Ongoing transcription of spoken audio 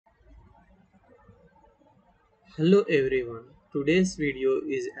Hello everyone. Today's video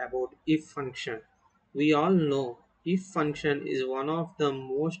is about if function. We all know if function is one of the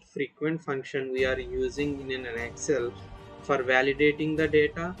most frequent function we are using in an Excel for validating the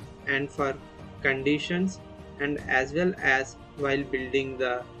data and for conditions and as well as while building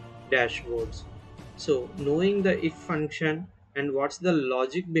the dashboards. So knowing the if function and what's the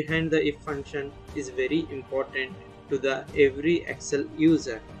logic behind the if function is very important to the every Excel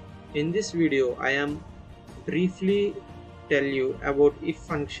user. In this video I am briefly tell you about if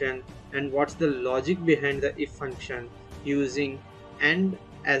function and what's the logic behind the if function using and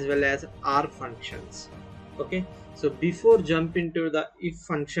as well as R functions. Okay, so before jump into the if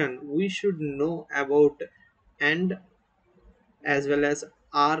function, we should know about and as well as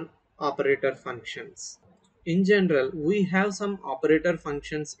R operator functions. In general, we have some operator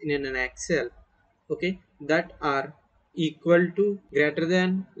functions in an Excel, okay, that are equal to, greater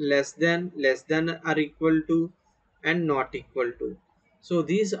than, less than or equal to, and not equal to. So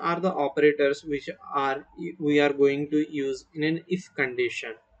these are the operators which are we are going to use in an if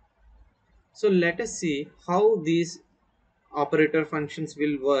condition. So let us see how these operator functions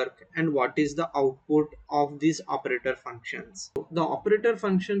will work and what is the output of these operator functions. The operator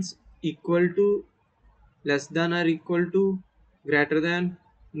functions equal to, less than or equal to, greater than,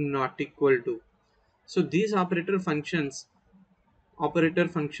 not equal to. So these operator functions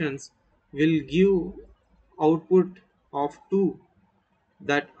will give output of two,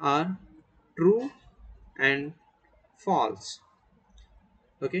 that are true and false.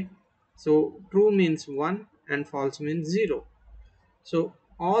 Okay, so true means 1 and false means 0. So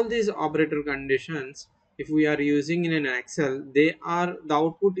all these operator conditions, if we are using in an Excel, they are the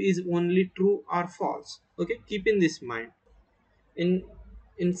output is only true or false. Okay, keep in this mind.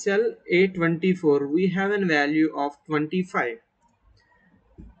 In cell A24 we have a value of 25.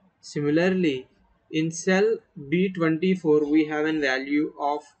 Similarly, in cell B24 we have a value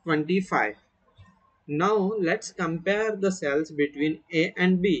of 25. Now let's compare the cells between A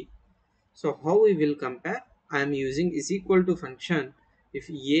and B. So how we will compare? I am using is equal to function. If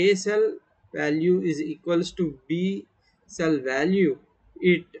A cell value is equals to B cell value,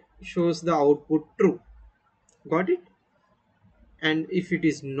 it shows the output true. Got it? And if it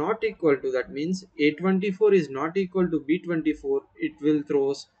is not equal to, that means A24 is not equal to B24, it will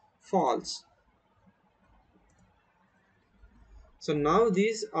throws false. So now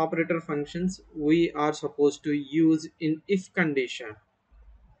these operator functions we are supposed to use in if condition.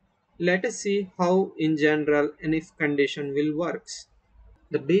 Let us see how in general an if condition will works.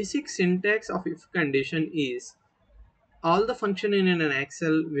 The basic syntax of if condition is all the function in an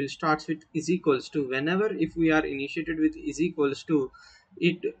Excel will start with is equals to. Whenever if we are initiated with is equals to,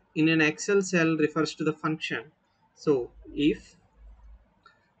 it in an Excel cell refers to the function. So if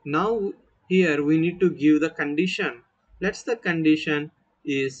now here we need to give the condition. Let's the condition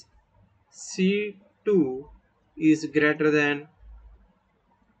is C2 is greater than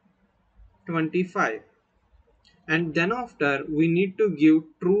 25, and then after we need to give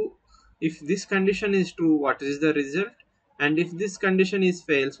true. If this condition is true, what is the result, and if this condition is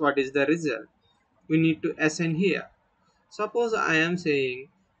fails, what is the result? We need to assign here. Suppose I am saying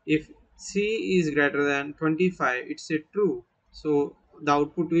if C is greater than 25, it's a true, so the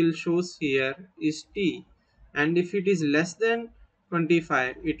output will shows here is T, and if it is less than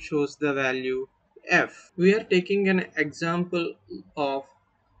 25, it shows the value F. We are taking an example of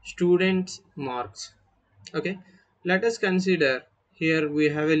students marks. Okay, let us consider here we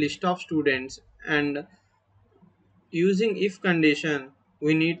have a list of students, and using if condition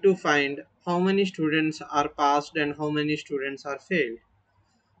we need to find how many students are passed and how many students are failed.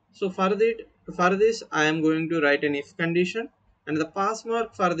 So for this I am going to write an if condition, and the pass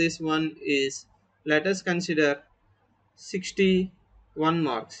mark for this one is, let us consider 61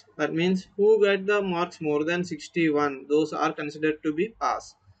 marks. That means who get the marks more than 61, those are considered to be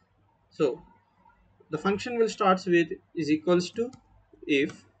pass. So the function will start with is equals to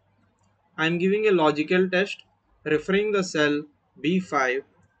if I am giving a logical test referring the cell B5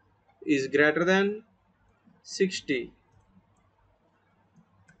 is greater than 60,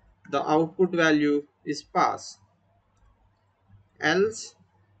 the output value is pass, else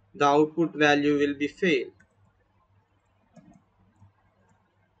the output value will be fail.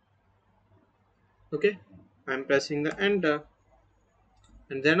 Okay, I am pressing the enter,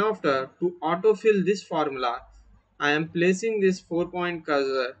 and then after to autofill this formula I am placing this 4-point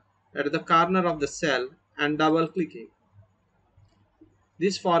cursor at the corner of the cell and double clicking.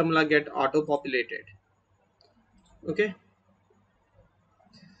 This formula get auto populated. Okay,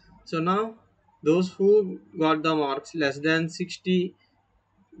 so now those who got the marks less than 60,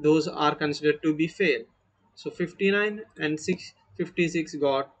 those are considered to be fail. So 59 and 56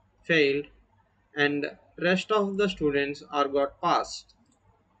 got failed, and rest of the students are got passed.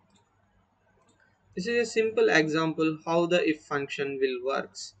 This is a simple example how the if function will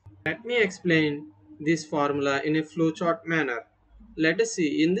works. Let me explain this formula in a flowchart manner. Let us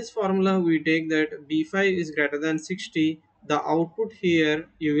see, in this formula we take that B5 is greater than 60. The output here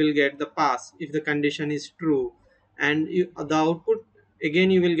you will get the pass if the condition is true, and the output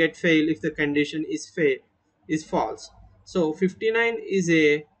again you will get fail if the condition is false. So 59 is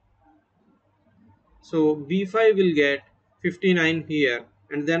a, so B5 will get 59 here,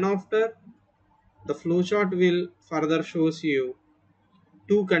 and then after the flowchart will further shows you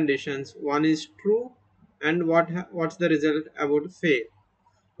two conditions. One is true, and what's the result about fail.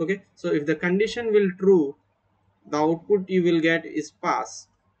 Okay, so if the condition will true, the output you will get is pass,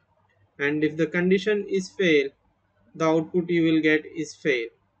 and if the condition is fail, the output you will get is fail.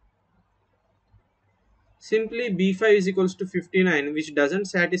 Simply b5 is equals to 59, which doesn't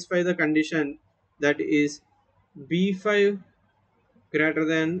satisfy the condition, that is b5 greater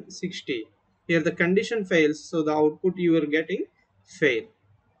than 60. Here the condition fails, so the output you are getting fail.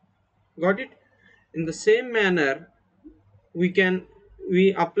 Got it? In the same manner,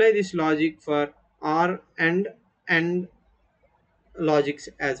 we apply this logic for or and logics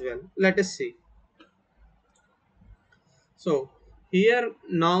as well. Let us see. So here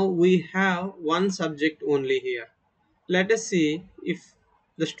now we have one subject only here. Let us see if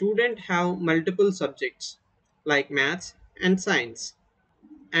the student have multiple subjects like maths and science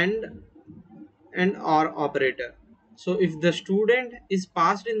and or operator. So if the student is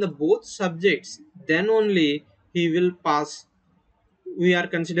passed in the both subjects, then only he will pass. We are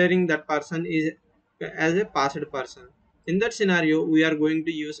considering that person is as a passed person. In that scenario, we are going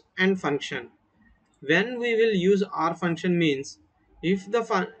to use AND function. When we will use R function means if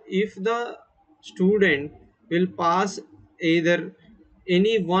the student will pass either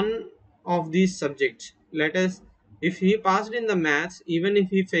any one of these subjects, let us, if he passed in the maths, even if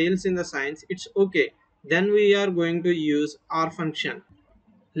he fails in the science, it's okay, then we are going to use R function.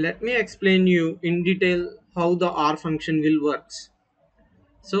 Let me explain you in detail how the R function will works.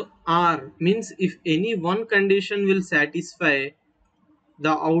 So R means if any one condition will satisfy, the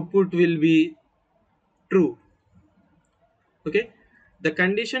output will be true. Okay, the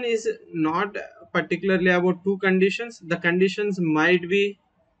condition is not particularly about two conditions. The conditions might be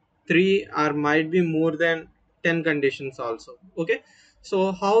three or might be more than 10 conditions also. Okay,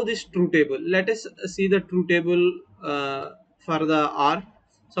 so how this truth table, let us see the truth table for the R.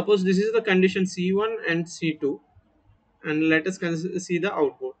 Suppose this is the condition C1 and C2, and let us see the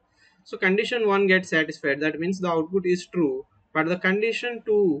output. So condition 1 gets satisfied, that means the output is true, but the condition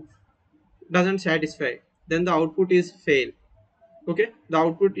 2 doesn't satisfy, then the output is fail. Okay, the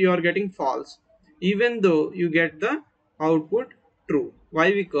output you are getting false even though you get the output true.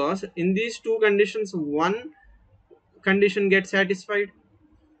 Why? Because in these two conditions one condition gets satisfied,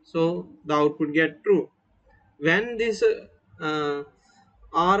 so the output get true. When this or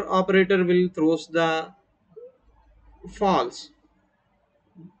operator will throws the false,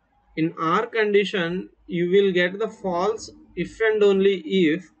 in our condition you will get the false if and only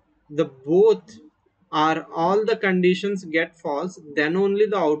if the both or all the conditions get false, then only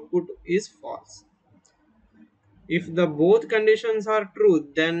the output is false. If the both conditions are true,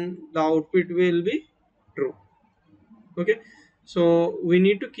 then the output will be true. Okay, so we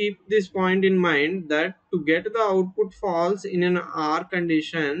need to keep this point in mind, that to get the output false in an R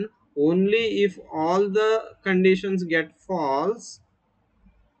condition, only if all the conditions get false,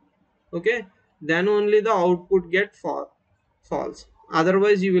 okay, then only the output get false,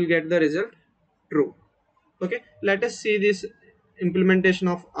 otherwise you will get the result true. Okay, let us see this implementation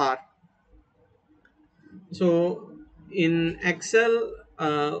of R. So in Excel,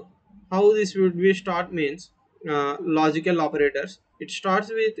 how this would be start means logical operators. It starts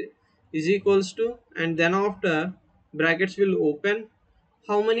with is equals to, and then after brackets will open.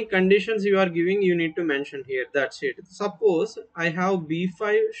 How many conditions you are giving, you need to mention here. That's it. Suppose I have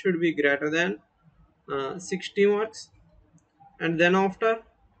B5 should be greater than 60 marks, and then after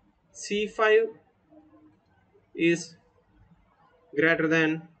C5 is greater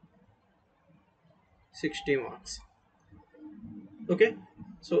than 60 marks. Okay,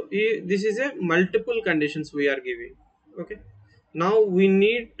 so this is a multiple conditions we are giving. Okay, now we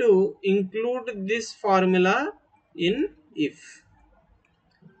need to include this formula in if.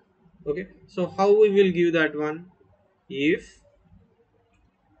 Okay, so how we will give that one? If,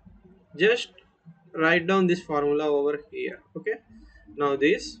 just write down this formula over here. Okay, now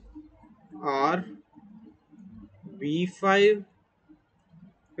this r b5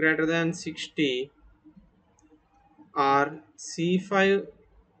 greater than 60, are C5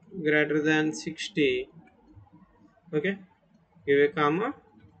 greater than 60, okay, give a comma,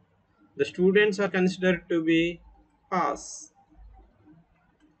 the students are considered to be pass,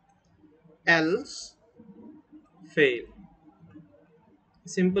 else fail.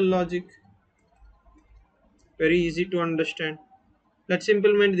 Simple logic, very easy to understand. Let's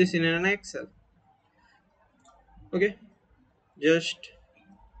implement this in an Excel. Okay, just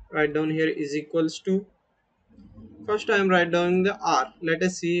write down here is equals to, first I am write down the R. Let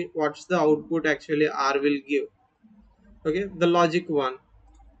us see what's the output actually R will give. Okay, the logic one,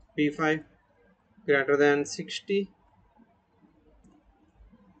 P5 greater than 60,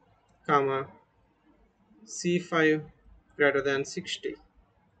 comma, C5 greater than 60.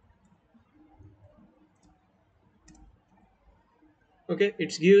 Okay,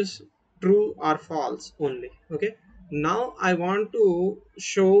 it gives true or false only. Okay, now I want to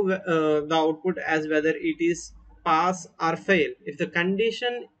show the output as whether it is pass or fail. If the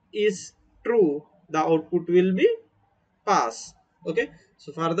condition is true, the output will be pass. Okay,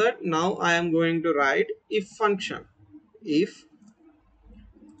 so for that now I am going to write if function. If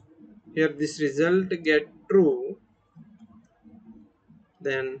here this result get true,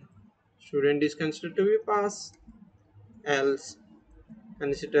 then student is considered to be pass, else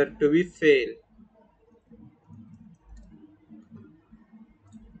considered to be fail.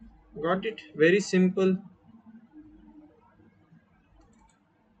 Got it? Very simple.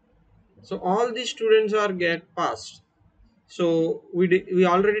 So all these students are get passed. So we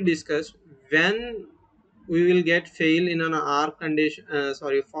already discussed when we will get fail in an R condition,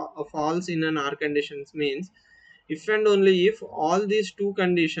 false in an R conditions means if and only if all these two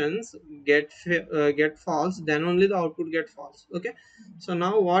conditions get false, then only the output get false. Okay, so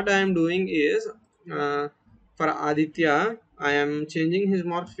now what I am doing is, uh, for Aditya I am changing his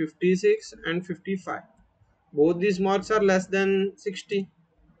marks 56 and 55. Both these marks are less than 60,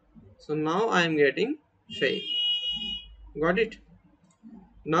 so now I am getting fail. Got it?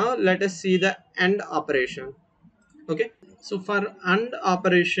 Now let us see the AND operation. Okay, so for AND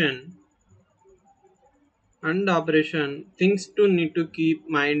operation, things to need to keep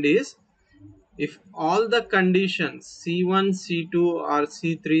mind is, if all the conditions C1, C2 or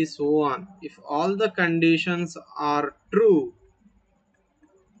C3 so on, if all the conditions are true,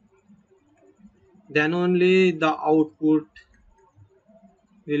 then only the output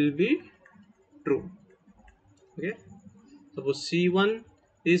will be true. Okay, suppose C1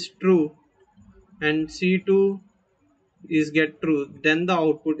 is true and C2 is get true, then the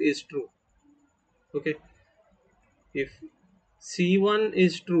output is true. Okay, if C1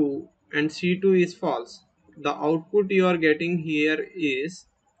 is true and C2 is false, the output you are getting here is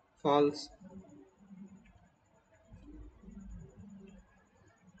false.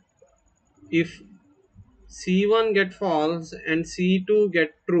 If C1 get false and C2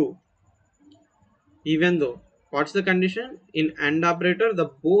 get true, even though, what's the condition? In AND operator, the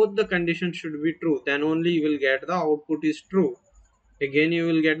both the conditions should be true, then only you will get the output is true. Again you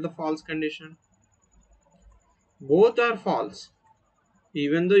will get the false condition. Both are false,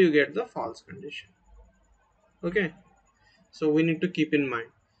 even though you get the false condition. Okay, so we need to keep in mind.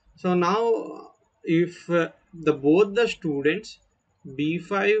 So now if the both the students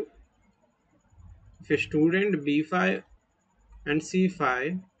B5, if a student B5 and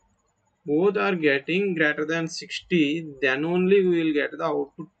C5 both are getting greater than 60, then only we will get the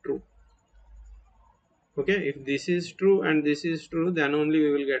output true. Okay, if this is true and this is true, then only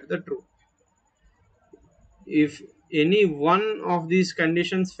we will get the true. If any one of these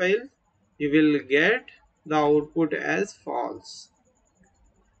conditions fail, you will get the output as false.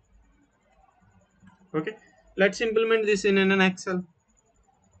 Okay, let's implement this in an Excel.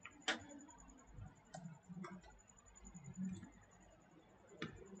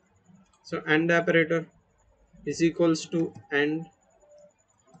 So AND operator is equals to AND.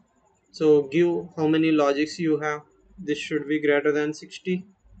 So give how many logics you have. This should be greater than 60,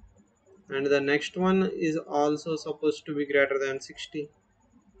 and the next one is also supposed to be greater than 60.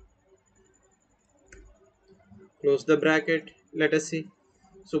 Close the bracket. Let us see.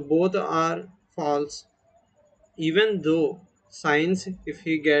 So both are false, even though science, if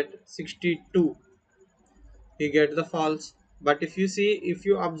he get 62, he get the false. But if you see, if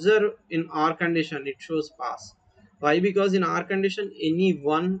you observe in R condition, it shows pass. Why? Because in R condition any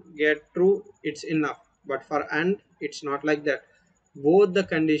one get true, it's enough, but for AND it's not like that. Both the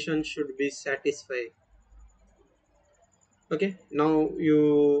conditions should be satisfied. Okay, now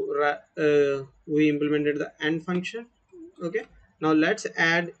we implemented the AND function. Okay, now let's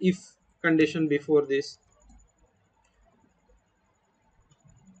add if condition before this.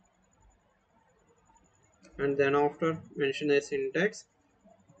 and then after mention a syntax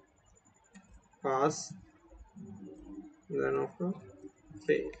pass, then after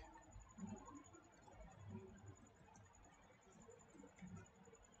fail.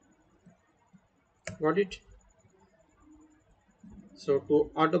 Got it? So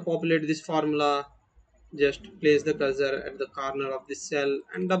to auto populate this formula, just place the cursor at the corner of this cell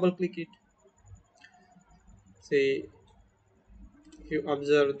and double click it. See, if you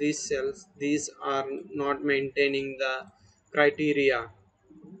observe these cells, these are not maintaining the criteria,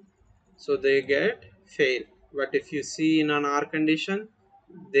 so they get fail. But if you see in an R condition,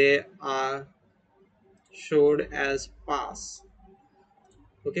 they are showed as pass.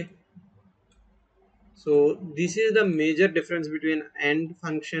 Okay, so this is the major difference between AND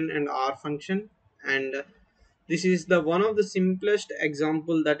function and OR function, and this is the one of the simplest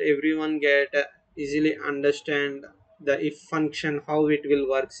example that everyone get easily understand the if function, how it will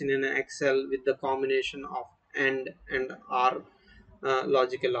works in an Excel with the combination of and OR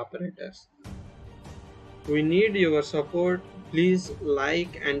logical operators. We need your support. Please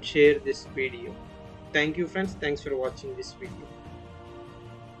like and share this video. Thank you friends, thanks for watching this video.